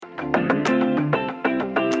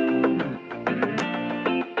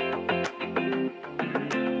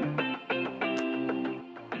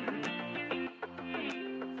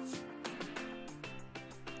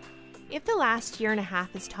last year and a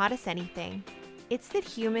half has taught us anything, it's that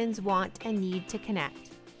humans want and need to connect.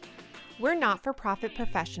 We're not-for-profit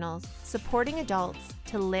professionals supporting adults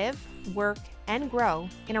to live, work, and grow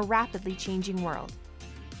in a rapidly changing world.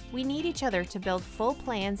 We need each other to build full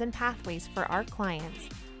plans and pathways for our clients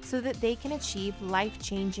so that they can achieve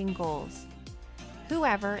life-changing goals.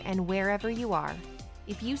 Whoever and wherever you are,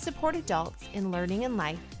 if you support adults in learning and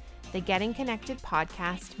life, the Getting Connected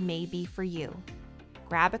podcast may be for you.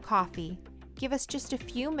 Grab a coffee, give us just a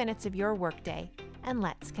few minutes of your workday, and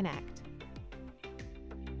let's connect.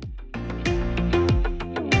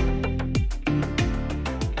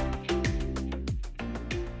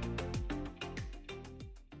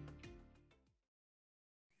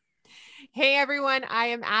 Hey everyone, I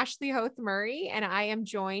am Ashley Hoth Murray, and I am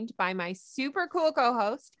joined by my super cool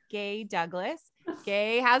co-host, Gay Douglas.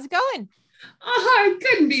 Gay, how's it going? Oh, it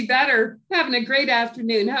couldn't be better. Having a great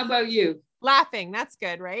afternoon. How about you? Laughing. That's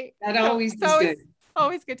good, right? That always is good.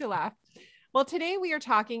 Always good to laugh. Well, today we are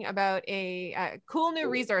talking about a cool new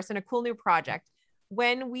resource and a cool new project.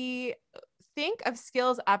 When we think of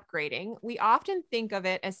skills upgrading, we often think of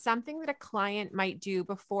it as something that a client might do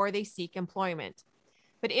before they seek employment.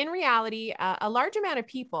 But in reality, a large amount of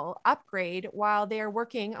people upgrade while they are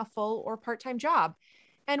working a full or part-time job.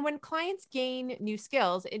 And when clients gain new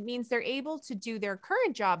skills, it means they're able to do their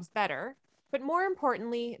current jobs better, but more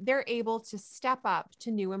importantly, they're able to step up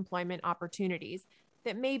to new employment opportunities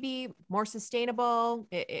that may be more sustainable.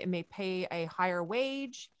 It may pay a higher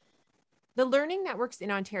wage. The Learning Networks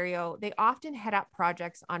in Ontario, they often head up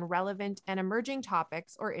projects on relevant and emerging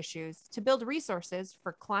topics or issues to build resources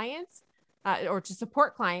for clients or to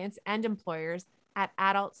support clients and employers at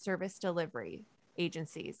adult service delivery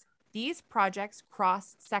agencies. These projects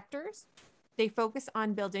cross sectors. They focus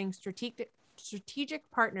on building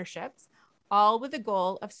strategic partnerships, all with the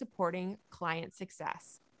goal of supporting client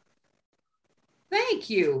success. Thank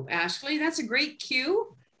you, Ashley. That's a great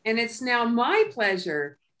cue. And it's now my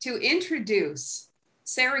pleasure to introduce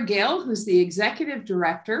Sarah Gill, who's the Executive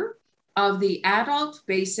Director of the Adult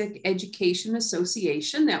Basic Education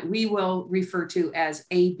Association, that we will refer to as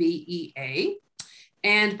ABEA,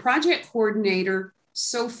 and Project Coordinator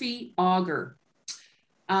Sophie Auger.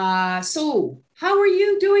 So how are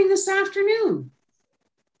you doing this afternoon?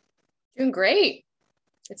 Doing great.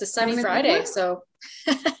 It's a sunny Friday, so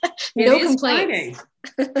no complaints.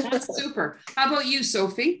 That's super. How about you,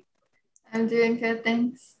 Sophie? I'm doing good,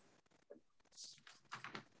 thanks.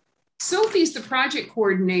 Sophie's the project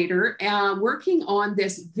coordinator working on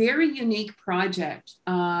this very unique project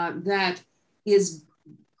that is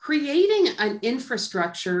creating an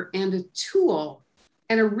infrastructure and a tool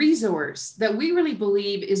and a resource that we really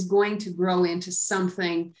believe is going to grow into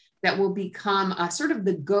something that will become a sort of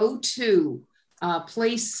the go-to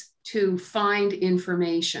place to find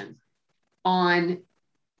information on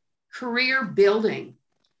career building.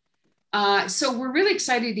 So we're really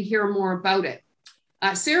excited to hear more about it.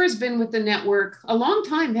 Sarah's been with the network a long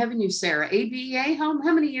time, haven't you, Sarah? ABEA, how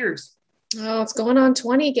many years? Oh, it's going on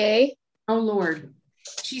 20, Gay. Oh, Lord.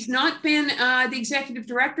 She's not been the executive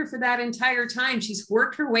director for that entire time. She's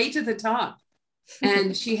worked her way to the top.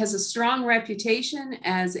 And she has a strong reputation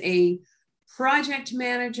as a project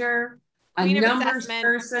manager, a numbers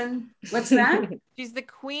person. What's that? She's the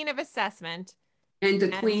queen of assessment. And the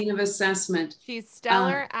queen of assessment. She's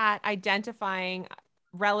stellar at identifying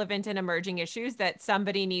relevant and emerging issues that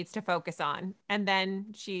somebody needs to focus on. And then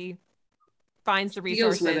she finds the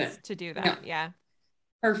resources to do that. Yeah.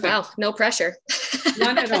 Perfect. Wow, no pressure.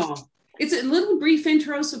 Not at all. It's a little brief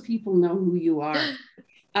intro so people know who you are.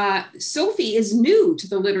 Sophie is new to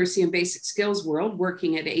the literacy and basic skills world,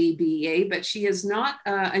 working at ABEA, but she is not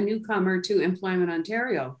a newcomer to Employment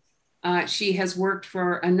Ontario. She has worked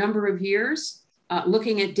for a number of years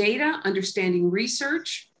looking at data, understanding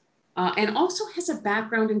research, and also has a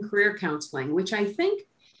background in career counseling, which I think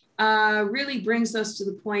really brings us to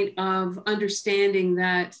the point of understanding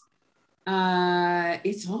that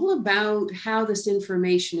it's all about how this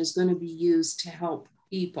information is going to be used to help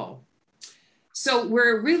people. So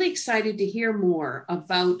we're really excited to hear more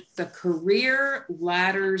about the Career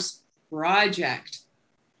Ladders Project.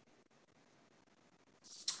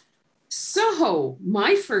 So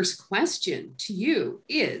my first question to you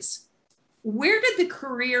is, where did the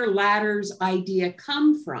Career Ladders idea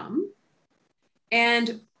come from?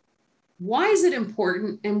 And why is it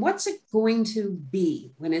important? And what's it going to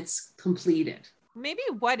be when it's completed? Maybe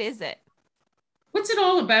what is it? What's it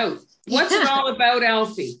all about? What's it all about,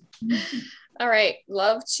 Alfie? All right,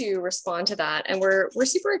 love to respond to that. And we're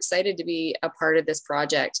super excited to be a part of this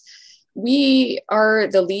project. we are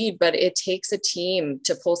the lead, but it takes a team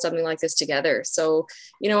to pull something like this together. So,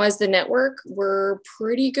 as the network, we're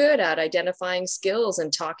pretty good at identifying skills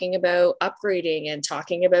and talking about upgrading and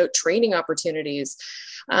talking about training opportunities.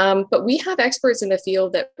 But we have experts in the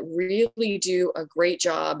field that really do a great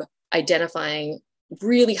job identifying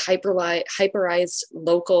really hyperized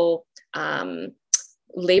local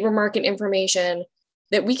labor market information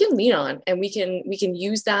that we can lean on, and we can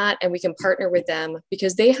use that, and we can partner with them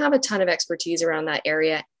because they have a ton of expertise around that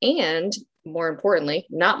area. And more importantly,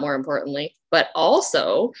 not more importantly, but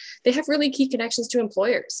also they have really key connections to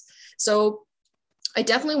employers. So I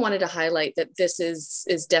definitely wanted to highlight that this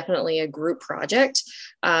is definitely a group project.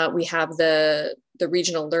 We have the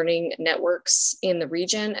regional learning networks in the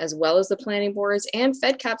region, as well as the planning boards, and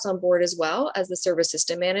FedCap's on board as well as the service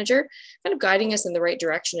system manager, kind of guiding us in the right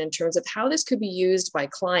direction in terms of how this could be used by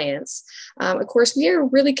clients. Of course, we are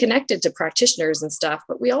really connected to practitioners and stuff,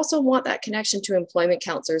 but we also want that connection to employment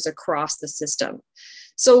counselors across the system.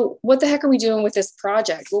 So what the heck are we doing with this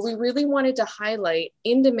project? Well, we really wanted to highlight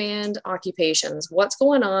in-demand occupations, what's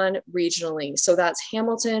going on regionally. So that's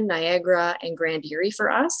Hamilton, Niagara, and Grand Erie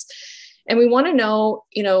for us. And we want to know,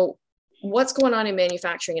 what's going on in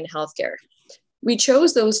manufacturing and healthcare. We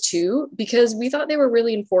chose those two because we thought they were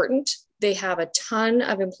really important. They have a ton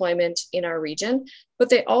of employment in our region, but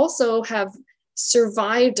they also have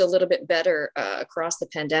survived a little bit better across the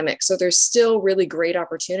pandemic. So there's still really great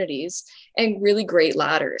opportunities and really great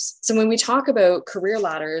ladders. So when we talk about career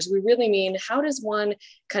ladders, we really mean, how does one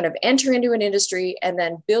kind of enter into an industry and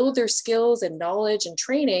then build their skills and knowledge and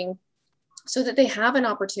training so that they have an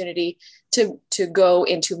opportunity to go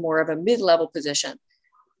into more of a mid-level position?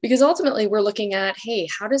 Because ultimately we're looking at, hey,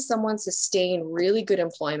 how does someone sustain really good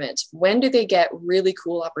employment? When do they get really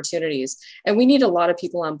cool opportunities? And we need a lot of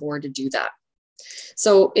people on board to do that.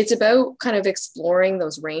 So it's about kind of exploring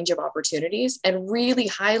those range of opportunities and really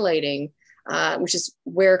highlighting, which is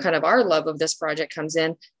where kind of our love of this project comes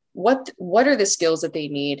in. What are the skills that they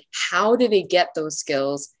need? How do they get those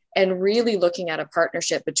skills? And really looking at a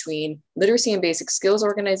partnership between literacy and basic skills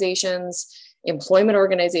organizations, employment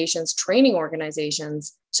organizations, training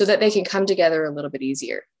organizations, so that they can come together a little bit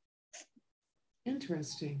easier.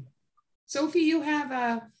 Interesting. Sophie, you have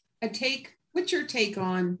a take. What's your take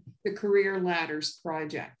on the Career Ladders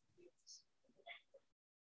project?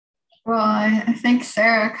 Well, I think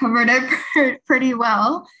Sarah covered it pretty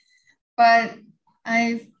well, but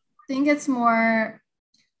I think it's more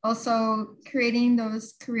also creating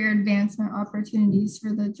those career advancement opportunities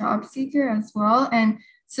for the job seeker as well, and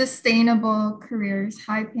sustainable careers,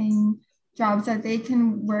 high-paying jobs that they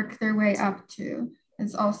can work their way up to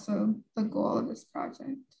is also the goal of this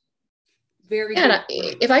project. Very good. And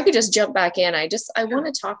if I could just jump back in, I want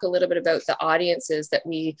to talk a little bit about the audiences that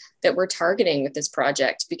we're targeting with this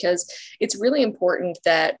project, because it's really important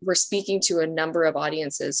that we're speaking to a number of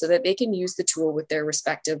audiences so that they can use the tool with their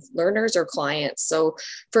respective learners or clients. So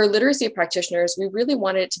for literacy practitioners, we really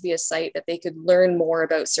wanted it to be a site that they could learn more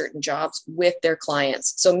about certain jobs with their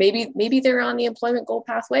clients. So maybe they're on the employment goal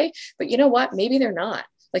pathway, but you know what? Maybe they're not.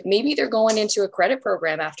 Like maybe they're going into a credit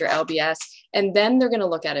program after LBS, and then they're going to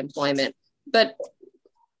look at employment. But,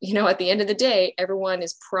 at the end of the day, everyone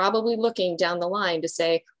is probably looking down the line to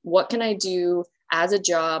say, what can I do as a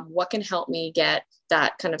job? What can help me get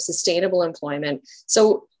that kind of sustainable employment?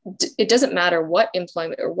 So it doesn't matter what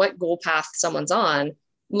employment or what goal path someone's on,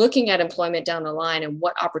 looking at employment down the line and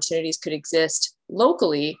what opportunities could exist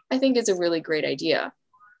locally, I think is a really great idea.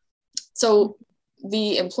 So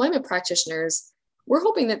the employment practitioners, we're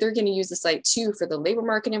hoping that they're going to use the site too for the labor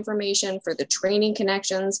market information, for the training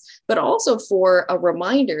connections, but also for a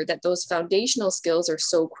reminder that those foundational skills are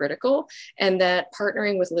so critical, and that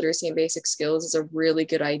partnering with literacy and basic skills is a really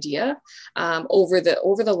good idea over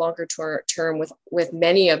the longer term with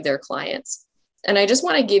many of their clients. And I just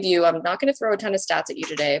want to give you, I'm not going to throw a ton of stats at you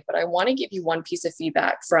today, but I want to give you one piece of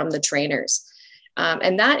feedback from the trainers.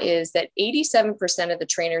 And that is that 87% of the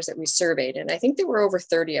trainers that we surveyed, and I think there were over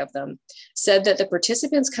 30 of them, said that the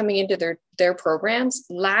participants coming into their programs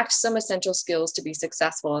lacked some essential skills to be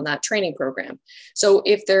successful in that training program. So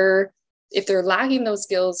if they're lacking those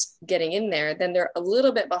skills getting in there, then they're a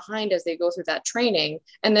little bit behind as they go through that training.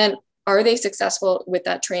 And then are they successful with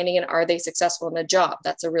that training, and are they successful in the job?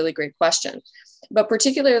 That's a really great question. But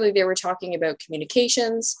particularly, they were talking about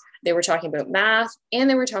communications, they were talking about math, and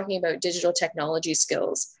they were talking about digital technology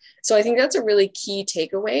skills. So I think that's a really key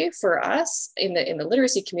takeaway for us in the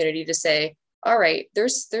literacy community to say, all right,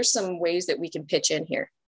 there's some ways that we can pitch in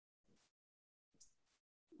here.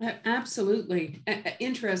 Absolutely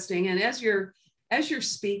interesting. And as you're as you're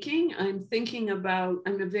speaking, I'm thinking about,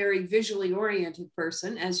 I'm a very visually oriented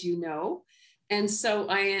person, as you know. And so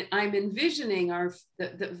I'm envisioning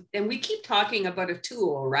and we keep talking about a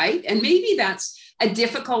tool, right? And maybe that's a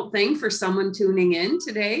difficult thing for someone tuning in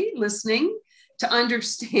today, listening, to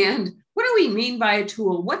understand, what do we mean by a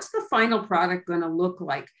tool? What's the final product going to look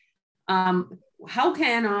like? How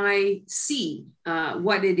can I see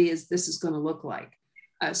what it is this is going to look like?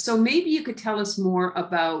 So maybe you could tell us more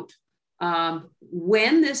about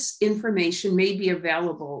when this information may be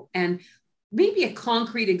available, and maybe a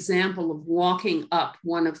concrete example of walking up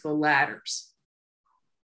one of the ladders.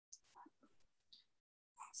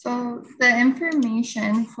 So the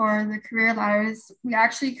information for the career ladders, we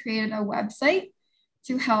actually created a website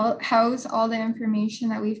to house all the information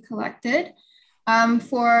that we've collected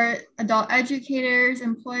for adult educators,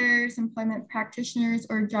 employers, employment practitioners,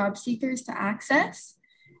 or job seekers to access.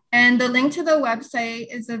 And the link to the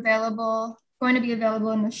website is going to be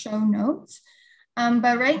available in the show notes.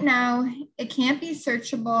 But right now, it can't be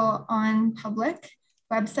searchable on public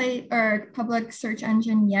website or public search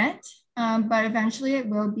engine yet, but eventually it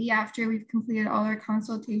will be after we've completed all our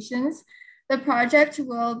consultations. The project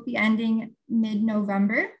will be ending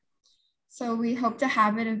mid-November, so we hope to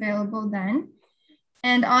have it available then.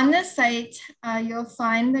 And on this site, you'll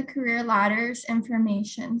find the career ladders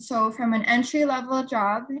information. So from an entry-level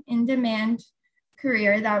job in demand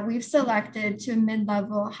career that we've selected to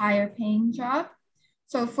mid-level higher paying job.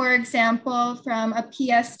 So for example, from a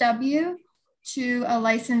PSW to a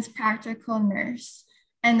licensed practical nurse,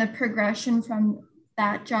 and the progression from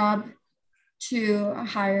that job to a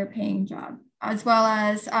higher paying job, as well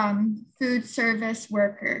as food service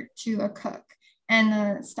worker to a cook, and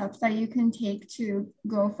the steps that you can take to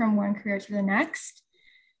go from one career to the next.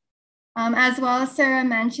 As well as Sarah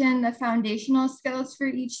mentioned, the foundational skills for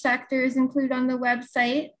each sector is included on the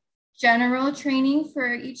website. General training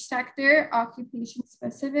for each sector,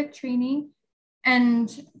 occupation-specific training,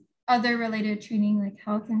 and other related training like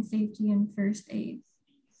health and safety and first aid.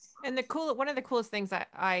 And one of the coolest things that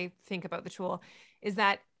I think about the tool is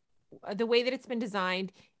that the way that it's been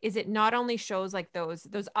designed is it not only shows like those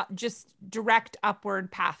just direct upward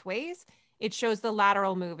pathways, it shows the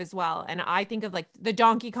lateral move as well. And I think of like the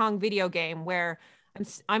Donkey Kong video game where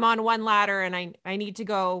I'm on one ladder and I need to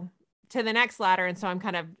go to the next ladder. And so I'm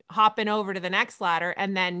kind of hopping over to the next ladder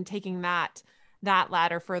and then taking that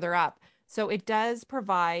ladder further up. So it does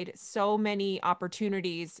provide so many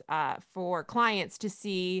opportunities for clients to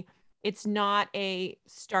see it's not a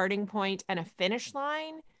starting point and a finish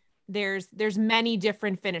line. There's many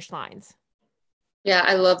different finish lines. Yeah,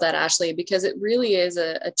 I love that, Ashley, because it really is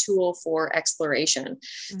a tool for exploration.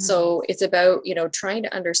 Mm-hmm. So it's about, trying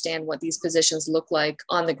to understand what these positions look like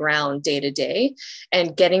on the ground day to day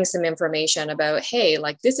and getting some information about, hey,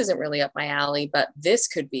 like this isn't really up my alley, but this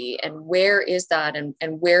could be, and where is that? And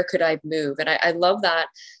where could I move? And I love that,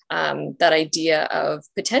 that idea of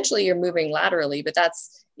potentially you're moving laterally, but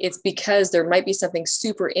it's because there might be something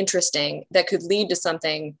super interesting that could lead to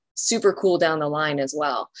something super cool down the line as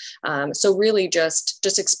well. So really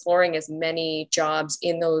just exploring as many jobs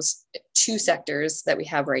in those two sectors that we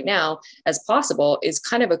have right now as possible is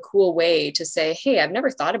kind of a cool way to say, hey, I've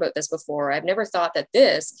never thought about this before. I've never thought that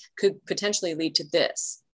this could potentially lead to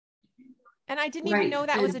this. And I didn't even know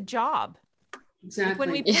that was a job. Exactly. Like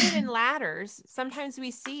when we put it in ladders, sometimes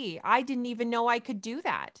we see, I didn't even know I could do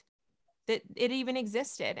that it even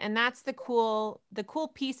existed. And that's the cool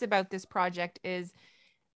piece about this project is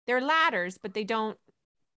they're ladders, but they don't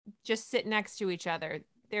just sit next to each other.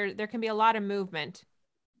 There can be a lot of movement.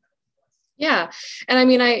 Yeah. And I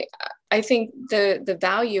mean, I think the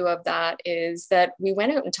value of that is that we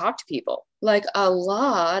went out and talked to people, like a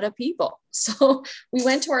lot of people. So we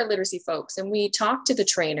went to our literacy folks and we talked to the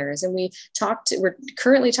trainers and we're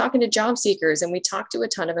currently talking to job seekers and we talked to a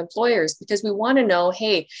ton of employers because we want to know,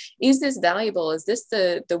 hey, is this valuable? Is this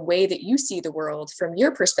the way that you see the world from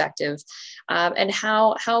your perspective? And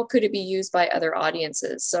how could it be used by other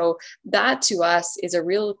audiences? So that to us is a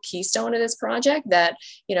real keystone of this project that,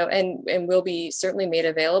 and will be certainly made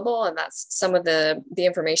available. And that's some of the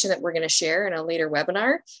information that we're going to share in a later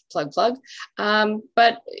webinar, plug.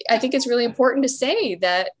 But I think it's really important to say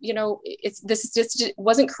that, this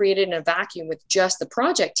wasn't created in a vacuum with just the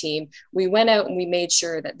project team. We went out and we made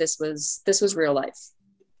sure that this was real life.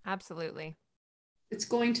 Absolutely. It's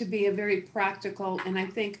going to be a very practical and I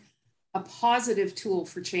think a positive tool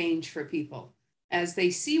for change for people. As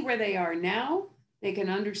they see where they are now, they can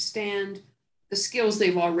understand the skills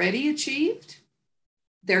they've already achieved,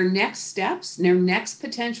 their next steps, their next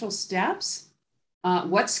potential steps,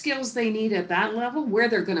 what skills they need at that level, where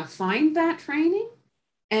they're going to find that training,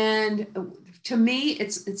 and And to me,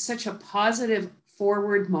 it's such a positive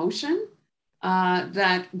forward motion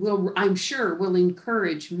that I'm sure will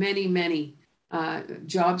encourage many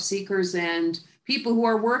job seekers and people who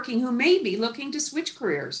are working who may be looking to switch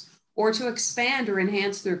careers or to expand or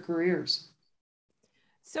enhance their careers.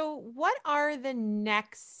 So what are the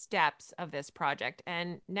next steps of this project?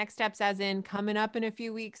 And next steps as in coming up in a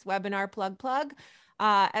few weeks, webinar plug,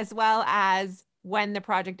 as well as when the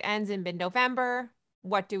project ends in mid-November,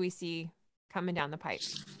 what do we see coming down the pipe?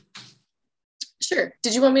 Sure.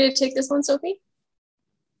 Did you want me to take this one, Sophie?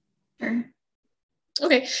 Sure.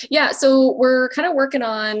 Okay, yeah, so we're kind of working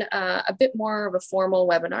on a bit more of a formal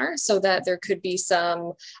webinar so that there could be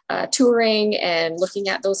some touring and looking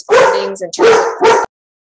at those findings in terms of...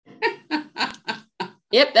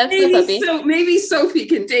 Yep, that's the puppy. So maybe Sophie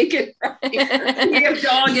can take it from here. We have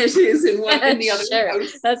dog issues in the other sure.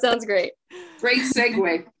 house. That sounds great. Great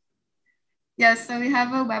segue. Yes, so we have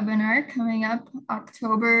a webinar coming up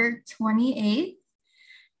October 28th.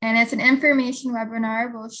 And it's an information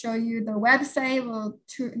webinar. We'll show you the website. We'll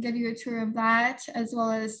give you a tour of that, as well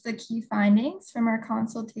as the key findings from our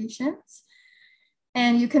consultations.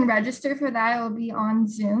 And you can register for that. It will be on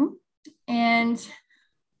Zoom. And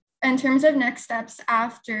in terms of next steps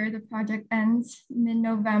after the project ends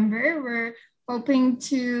mid-November, we're hoping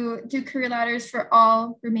to do career ladders for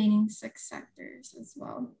all remaining 6 sectors as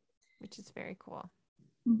well. Which is very cool.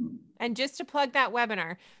 Mm-hmm. And just to plug that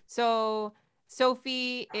webinar, so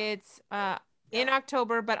Sophie, it's in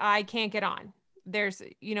October, but I can't get on. There's,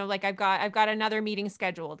 like I've got another meeting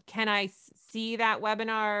scheduled. Can I see that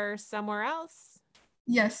webinar somewhere else?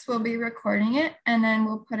 Yes, we'll be recording it and then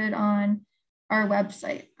we'll put it on our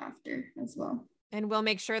website after as well. And we'll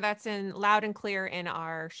make sure that's in loud and clear in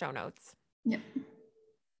our show notes. Yep.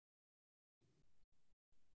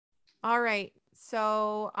 All right.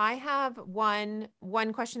 So I have one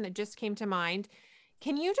question that just came to mind.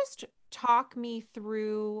 Can you just talk me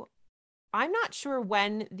through, I'm not sure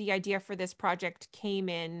when the idea for this project came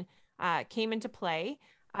into play.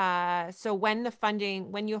 So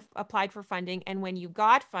when you applied for funding and when you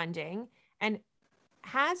got funding, and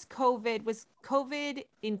was COVID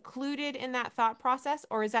included in that thought process,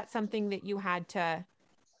 or is that something that you had to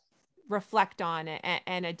reflect on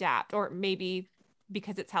and adapt, or maybe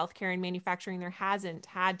because it's healthcare and manufacturing, there hasn't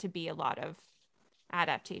had to be a lot of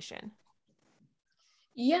adaptation?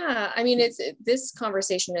 Yeah, I mean, this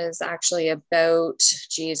conversation is actually about,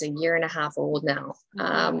 a year and a half old now.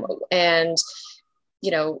 And,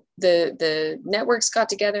 the networks got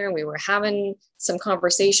together and we were having some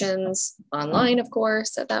conversations online, of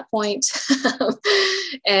course, at that point.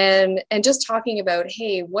 and just talking about,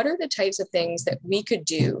 hey, what are the types of things that we could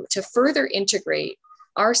do to further integrate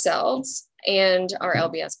ourselves and our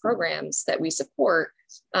LBS programs that we support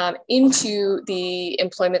into the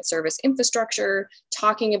employment service infrastructure,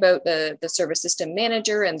 talking about the service system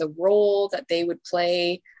manager and the role that they would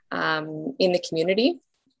play in the community,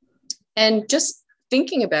 and just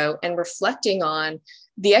thinking about and reflecting on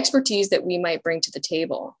the expertise that we might bring to the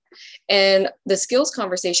table. And the skills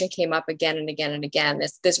conversation came up again and again and again,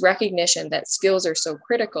 this recognition that skills are so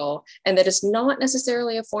critical and that it's not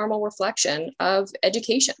necessarily a formal reflection of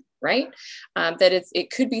education, right? That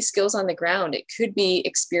it could be skills on the ground. It could be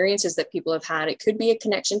experiences that people have had. It could be a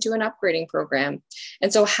connection to an upgrading program.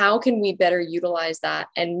 And so how can we better utilize that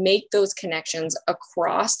and make those connections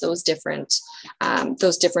across those different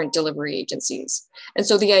delivery agencies? And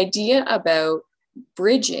so the idea about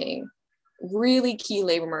bridging really key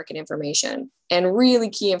labor market information and really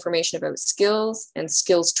key information about skills and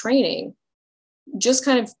skills training just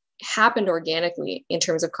kind of happened organically in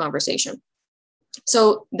terms of conversation.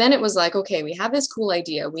 So then it was like, okay, we have this cool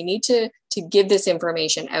idea. We need to give this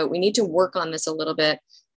information out. We need to work on this a little bit.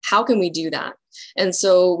 How can we do that? And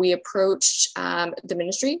so we approached the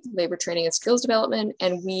Ministry of Labor Training and Skills Development,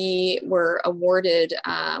 and we were awarded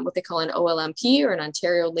what they call an OLMP, or an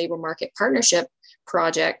Ontario Labor Market Partnership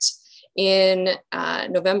project, in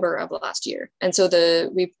November of last year. And so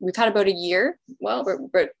we've had about a year. Well,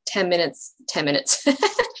 we're 10 minutes.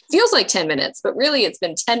 Feels like 10 minutes, but really it's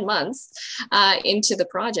been 10 months into the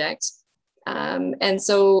project. And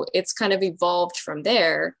so it's kind of evolved from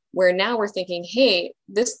there, where now we're thinking, hey,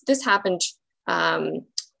 this happened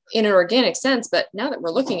in an organic sense, but now that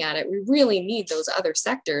we're looking at it, we really need those other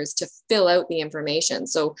sectors to fill out the information.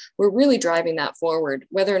 So we're really driving that forward,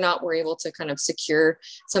 whether or not we're able to kind of secure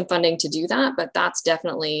some funding to do that, but that's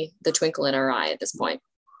definitely the twinkle in our eye at this point.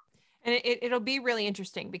 And it'll be really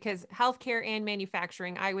interesting because healthcare and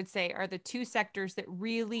manufacturing, I would say, are the two sectors that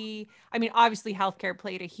really, I mean, obviously healthcare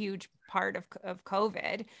played a huge part of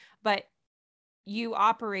COVID, but you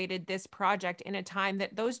operated this project in a time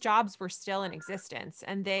that those jobs were still in existence,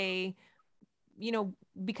 and they, you know,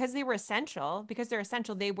 because they're essential,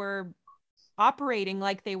 they were operating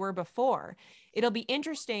like they were before. It'll be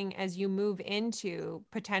interesting as you move into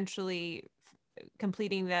potentially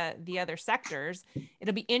completing the other sectors.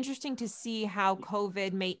 It'll be interesting to see how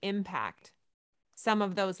COVID may impact some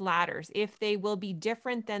of those ladders, if they will be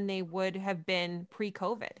different than they would have been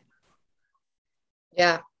pre-COVID.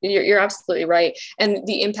 Yeah, you're absolutely right. And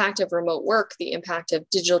the impact of remote work, the impact of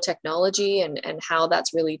digital technology, and how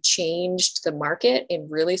that's really changed the market in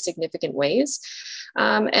really significant ways,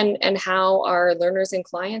 and how our learners and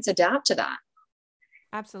clients adapt to that.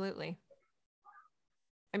 Absolutely.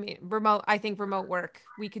 I mean, I think remote work,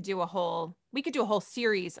 we could do a whole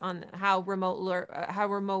series on how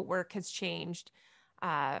remote work has changed,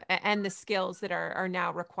 and the skills that are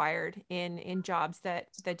now required in jobs that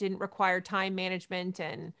didn't require time management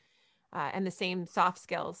and the same soft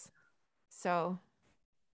skills. So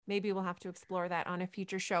maybe we'll have to explore that on a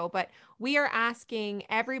future show. But we are asking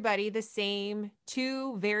everybody the same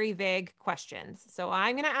two very vague questions. So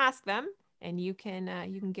I'm going to ask them, and you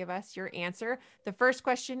can give us your answer. The first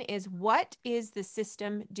question is, what is the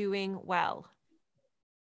system doing well?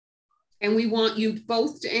 And we want you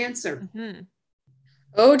both to answer. Mm-hmm.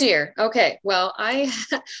 Oh dear. Okay. Well, I've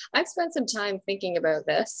spent some time thinking about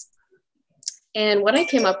this. And what I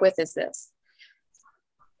came up with is this.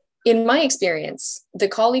 In my experience, the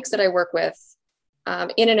colleagues that I work with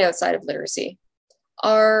in and outside of literacy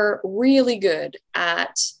are really good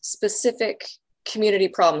at specific community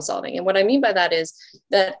problem solving. And what I mean by that is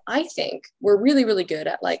that I think we're really, really good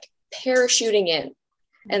at like parachuting in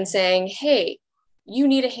and saying, hey, you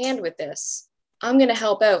need a hand with this. I'm going to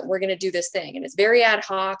help out. We're going to do this thing. And it's very ad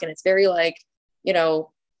hoc, and it's very like, you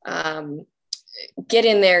know, get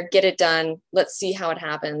in there, get it done. Let's see how it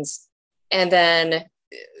happens. And then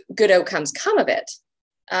good outcomes come of it.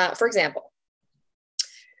 For example,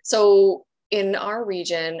 so in our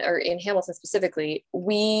region, or in Hamilton specifically,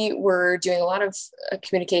 we were doing a lot of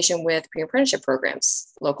communication with pre-apprenticeship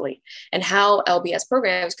programs locally and how LBS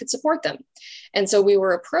programs could support them. And so we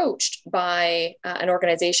were approached by an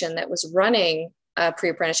organization that was running a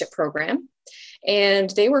pre-apprenticeship program, and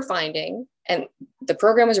they were finding, and the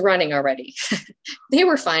program was running already, they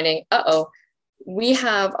were finding, we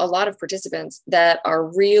have a lot of participants that are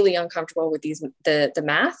really uncomfortable with the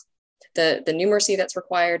math, the numeracy that's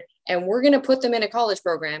required, and we're going to put them in a college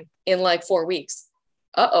program in like 4 weeks.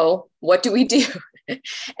 What do we do?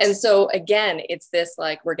 And so again, it's this,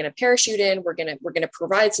 like, we're going to parachute in, we're going to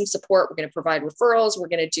provide some support, we're going to provide referrals, we're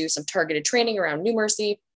going to do some targeted training around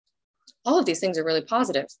numeracy. All of these things are really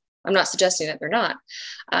positive. I'm not suggesting that they're not,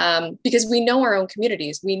 because we know our own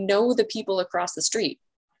communities, we know the people across the street,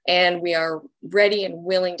 and we are ready and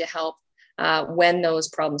willing to help when those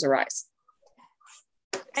problems arise.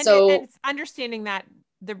 And it's understanding that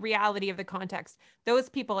the reality of the context, those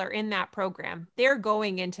people are in that program. They're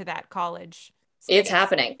going into that college space. It's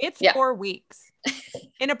happening. It's 4 weeks.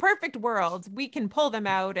 In a perfect world, we can pull them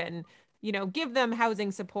out and, you know, give them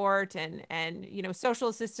housing support and, you know, social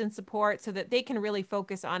assistance support so that they can really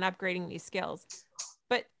focus on upgrading these skills.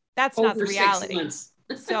 But that's not the reality. 6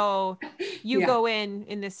 months. So you go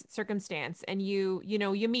in this circumstance, and you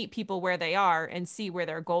meet people where they are and see where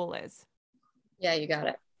their goal is. Yeah, you got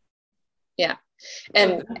it. Yeah.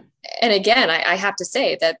 And again, I have to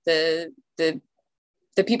say that the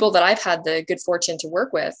people that I've had the good fortune to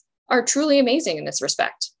work with are truly amazing in this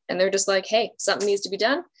respect. And they're just like, hey, something needs to be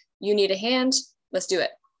done. You need a hand. Let's do it.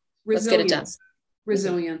 Let's get it done.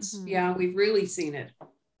 Resilience. Mm-hmm. Yeah, we've really seen it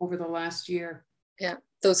over the last year. Yeah.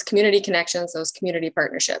 Those community connections, those community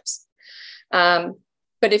partnerships. But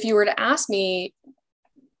if you were to ask me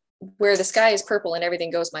where the sky is purple and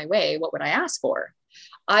everything goes my way, what would I ask for?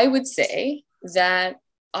 I would say that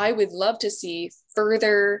I would love to see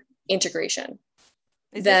further integration.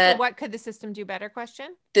 Is this the what could the system do better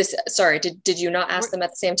question? Sorry, did you not ask them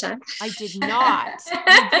at the same time? I did not.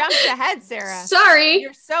 You jumped ahead, Sarah. Sorry.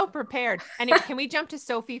 You're so prepared. Anyway, can we jump to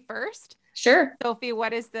Sophie first? Sure. Sophie,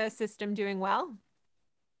 what is the system doing well?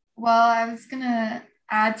 Well, I was going to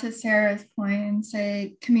add to Sarah's point and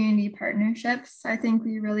say community partnerships. I think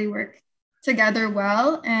we really work together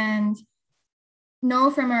well and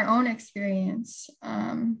know from our own experience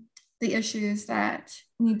the issues that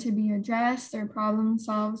need to be addressed or problem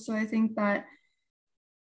solved. So I think that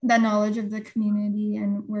the knowledge of the community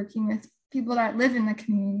and working with people that live in the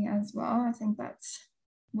community as well, I think that's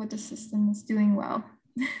what the system is doing well.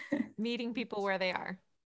 Meeting people where they are.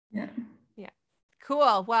 Yeah.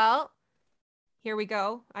 Cool. Well, Here we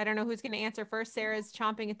go. I don't know who's going to answer first. Sarah's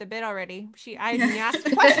chomping at the bit already. I didn't ask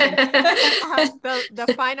the question.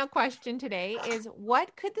 The final question today is,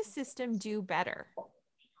 what could the system do better?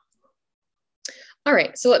 All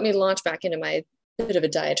right. So let me launch back into my bit of a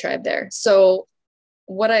diatribe there. So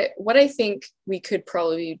what I think we could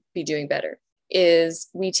probably be doing better is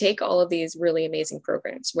we take all of these really amazing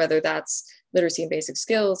programs, whether that's literacy and basic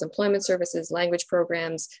skills, employment services, language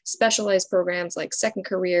programs, specialized programs like Second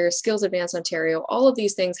Career, Skills Advance Ontario, all of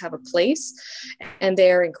these things have a place and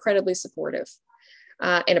they are incredibly supportive,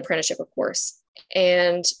 and apprenticeship, of course.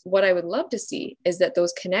 And what I would love to see is that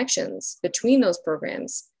those connections between those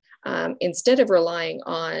programs, instead of relying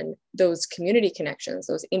on those community connections,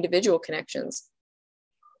 those individual connections,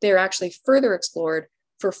 they're actually further explored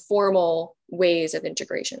for formal ways of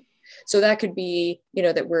integration. So that could be,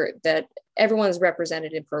 that everyone's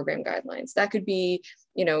represented in program guidelines. That could be,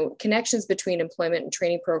 connections between employment and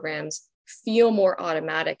training programs feel more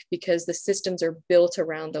automatic because the systems are built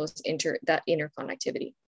around that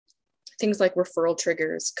interconnectivity. Things like referral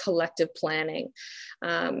triggers, collective planning,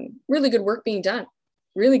 really good work being done,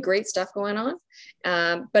 really great stuff going on.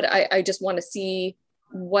 But I just want to see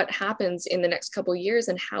what happens in the next couple of years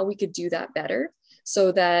and how we could do that better,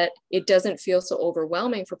 so that it doesn't feel so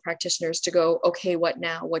overwhelming for practitioners to go, okay, what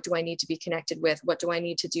now? What do I need to be connected with? What do I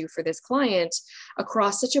need to do for this client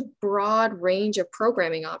across such a broad range of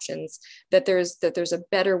programming options, that there's a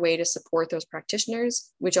better way to support those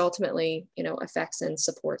practitioners, which ultimately, affects and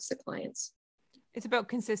supports the clients. It's about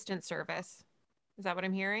consistent service. Is that what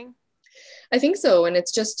I'm hearing? I think so. And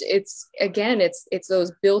it's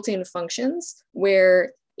those built-in functions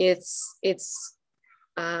where it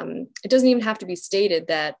doesn't even have to be stated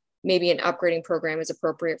that maybe an upgrading program is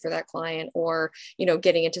appropriate for that client, or,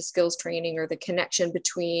 getting into skills training, or the connection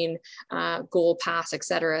between goal paths, et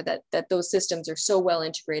cetera, that those systems are so well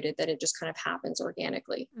integrated that it just kind of happens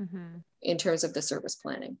organically in terms of the service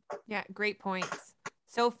planning. Yeah, great points.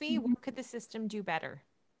 Sophie, what could the system do better?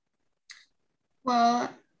 Well,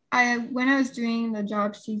 when I was doing the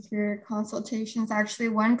job seeker consultations, actually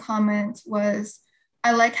one comment was,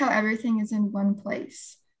 I like how everything is in one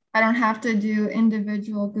place. I don't have to do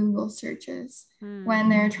individual Google searches when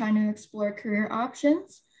they're trying to explore career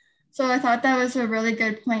options. So I thought that was a really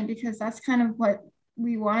good point, because that's kind of what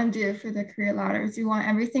we want to do for the career ladders. We want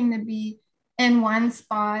everything to be in one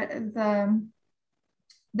spot,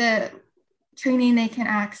 the training they can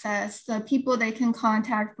access, the people they can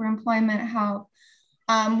contact for employment help,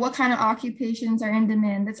 what kind of occupations are in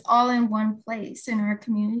demand. It's all in one place in our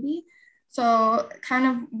community. So kind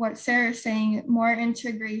of what Sarah's saying, more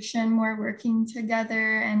integration, more working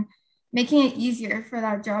together, and making it easier for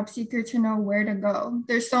that job seeker to know where to go.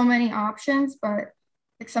 There's so many options, but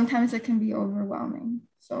sometimes it can be overwhelming.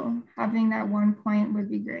 So having that one point would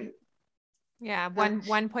be great. Yeah,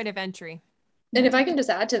 one point of entry. And if I can just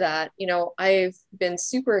add to that, I've been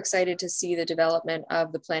super excited to see the development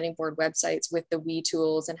of the planning board websites with the We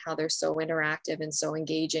tools and how they're so interactive and so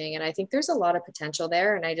engaging. And I think there's a lot of potential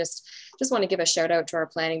there. And I just want to give a shout out to our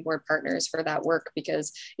planning board partners for that work,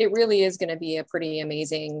 because it really is going to be a pretty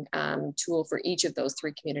amazing tool for each of those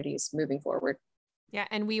three communities moving forward. Yeah,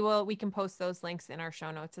 and we can post those links in our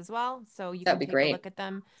show notes as well, so you can take a look at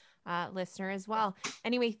them, listener, as well.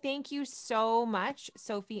 Anyway, thank you so much,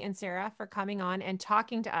 Sophie and Sarah, for coming on and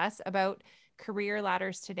talking to us about career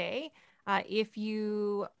ladders today. I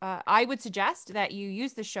would suggest that you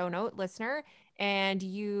use the show note, listener, and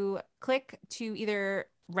you click to either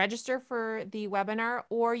register for the webinar,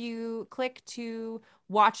 or you click to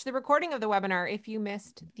watch the recording of the webinar if you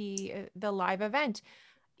missed the live event.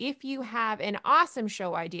 If you have an awesome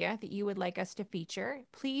show idea that you would like us to feature,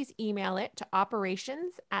 please email it to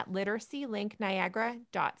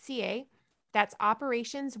operations@literacylinkniagara.ca. That's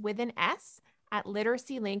operations with an S at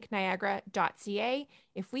literacylinkniagara.ca.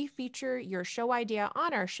 If we feature your show idea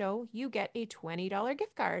on our show, you get a $20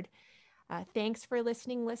 gift card. Thanks for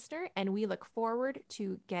listening, listener, and we look forward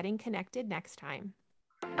to getting connected next time.